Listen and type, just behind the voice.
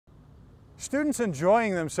Students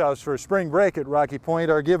enjoying themselves for spring break at Rocky Point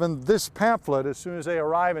are given this pamphlet as soon as they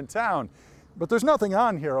arrive in town. But there's nothing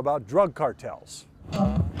on here about drug cartels.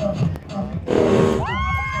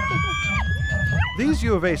 These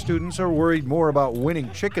U of A students are worried more about winning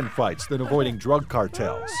chicken fights than avoiding drug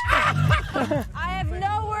cartels. I have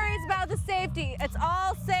no worries about the safety. It's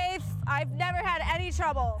all safe. I've never had any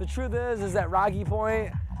trouble. The truth is that Rocky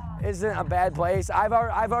Point isn't a bad place. I've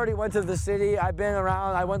already went to the city. I've been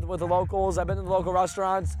around. I went with the locals. I've been to the local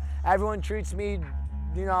restaurants. Everyone treats me,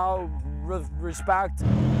 you know, with respect.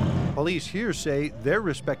 Police here say they're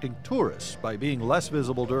respecting tourists by being less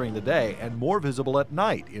visible during the day and more visible at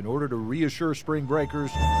night in order to reassure spring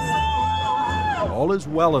breakers all is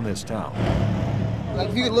well in this town. Like,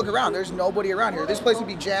 if you could look around, there's nobody around here. This place would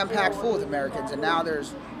be jam-packed full with Americans, and now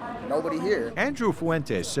there's nobody here. Andrew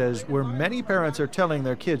Fuentes says where many parents are telling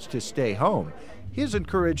their kids to stay home, he's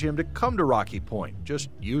encouraged him to come to Rocky Point. Just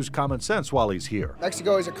use common sense while he's here.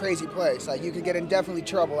 Mexico is a crazy place. Like, you could get in definitely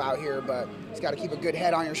trouble out here, but you just got to keep a good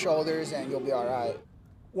head on your shoulders and you'll be all right.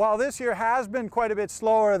 While this year has been quite a bit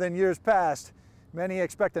slower than years past, many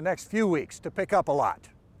expect the next few weeks to pick up a lot.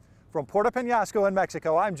 From Puerto Penasco in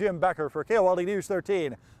Mexico, I'm Jim Becker for KOLD News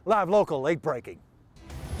 13, live, local, late breaking.